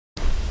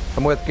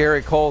I'm with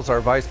Gary Coles,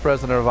 our Vice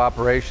President of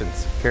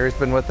Operations. Gary's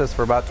been with us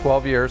for about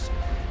 12 years.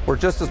 We're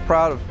just as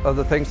proud of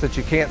the things that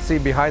you can't see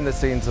behind the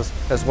scenes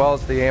as well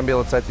as the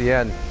ambulance at the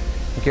end.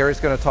 And Gary's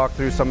going to talk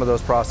through some of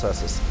those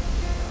processes.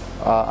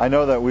 I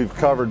know that we've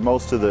covered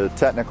most of the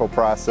technical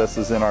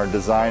processes in our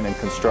design and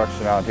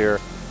construction out here,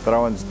 but I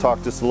wanted to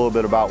talk just a little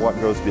bit about what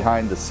goes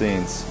behind the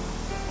scenes.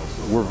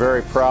 We're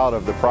very proud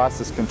of the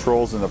process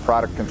controls and the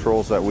product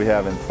controls that we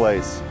have in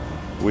place.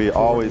 We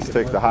always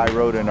take the high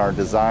road in our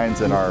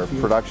designs and our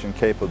production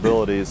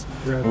capabilities.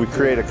 We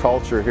create a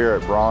culture here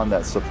at Braun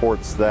that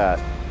supports that.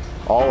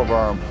 All of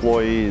our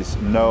employees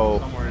know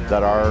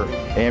that our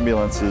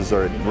ambulances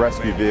or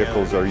rescue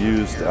vehicles are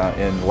used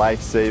in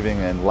life-saving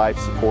and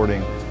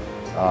life-supporting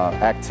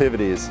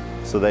activities,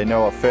 so they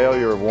know a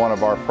failure of one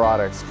of our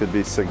products could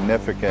be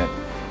significant.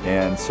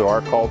 And so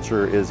our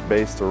culture is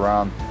based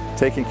around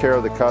taking care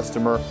of the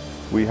customer.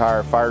 We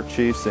hire fire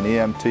chiefs and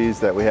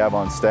EMTs that we have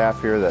on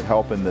staff here that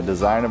help in the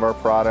design of our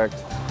product,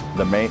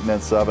 the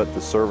maintenance of it,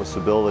 the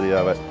serviceability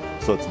of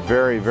it. So it's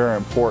very, very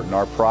important,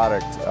 our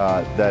product,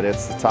 that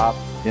it's the top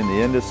in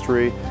the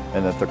industry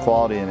and that the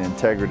quality and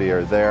integrity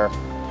are there.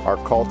 Our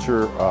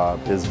culture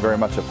is very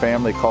much a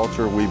family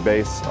culture. We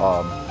base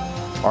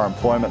our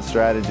employment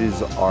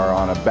strategies are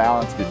on a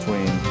balance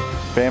between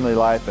family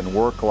life and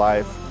work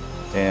life.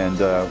 And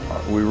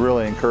we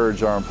really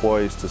encourage our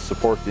employees to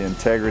support the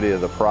integrity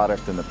of the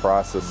product and the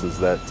processes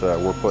that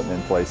we're putting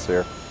in place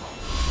here.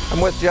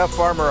 I'm with Jeff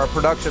Farmer, our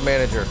production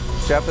manager.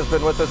 Jeff has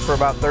been with us for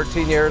about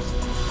 13 years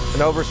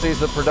and oversees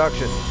the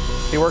production.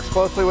 He works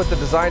closely with the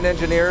design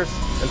engineers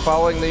and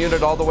following the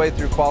unit all the way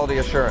through quality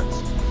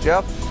assurance.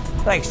 Jeff?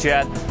 Thanks,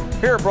 Chad.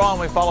 Here at Braun,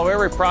 we follow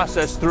every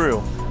process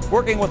through,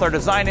 working with our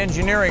design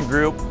engineering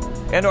group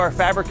into our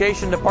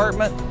fabrication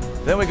department.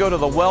 Then we go to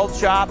the weld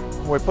shop,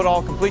 where we put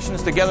all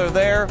completions together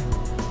there,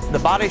 the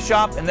body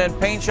shop, and then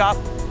paint shop.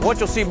 What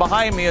you'll see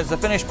behind me is the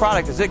finished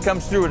product as it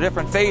comes through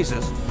different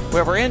phases. We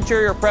have our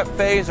interior prep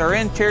phase, our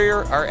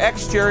interior, our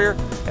exterior,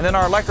 and then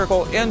our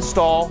electrical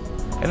install.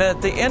 And then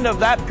at the end of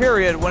that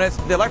period, when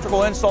the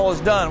electrical install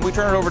is done, we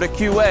turn it over to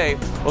QA,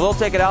 where they'll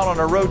take it out on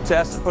a road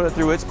test and put it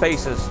through its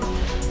paces.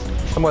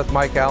 I'm with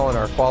Mike Allen,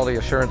 our quality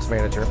assurance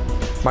manager.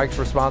 Mike's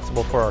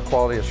responsible for our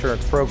quality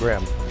assurance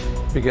program.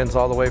 It begins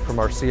all the way from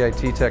our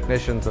CIT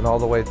technicians and all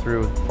the way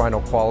through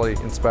final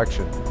quality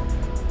inspection.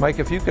 Mike,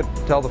 if you could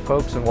tell the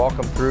folks and walk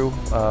them through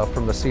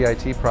from the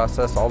CIT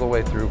process all the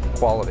way through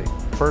quality.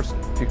 First,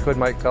 if you could,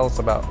 Mike, tell us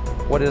about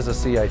what is a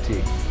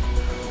CIT?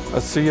 A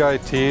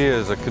CIT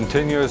is a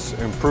continuous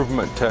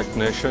improvement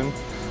technician.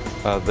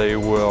 They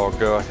will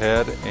go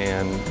ahead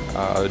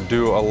and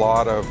do a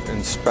lot of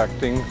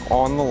inspecting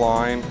on the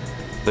line.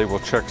 They will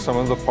check some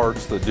of the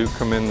parts that do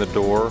come in the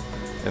door,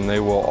 and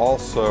they will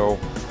also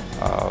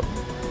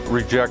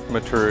reject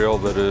material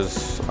that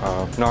is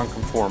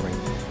non-conforming.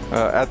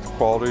 At the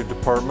quality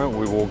department,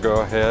 we will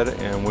go ahead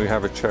and we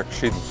have a check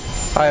sheet.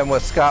 Hi, I'm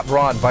with Scott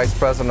Braun, Vice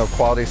President of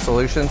Quality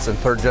Solutions and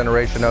third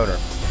generation owner.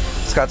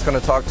 Scott's going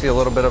to talk to you a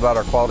little bit about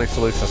our Quality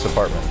Solutions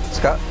department.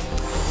 Scott?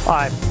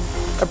 Hi.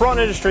 At Braun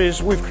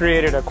Industries, we've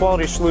created a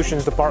Quality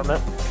Solutions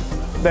department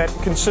that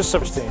consists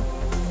of a team.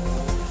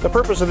 The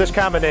purpose of this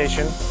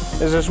combination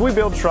is as we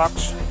build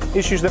trucks,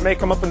 issues that may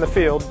come up in the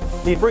field,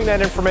 you bring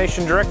that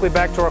information directly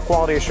back to our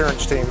quality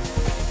assurance team.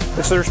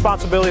 It's the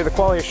responsibility of the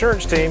quality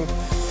assurance team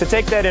to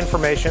take that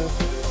information,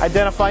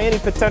 identify any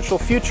potential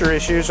future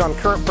issues on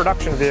current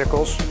production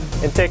vehicles,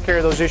 and take care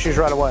of those issues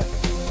right away.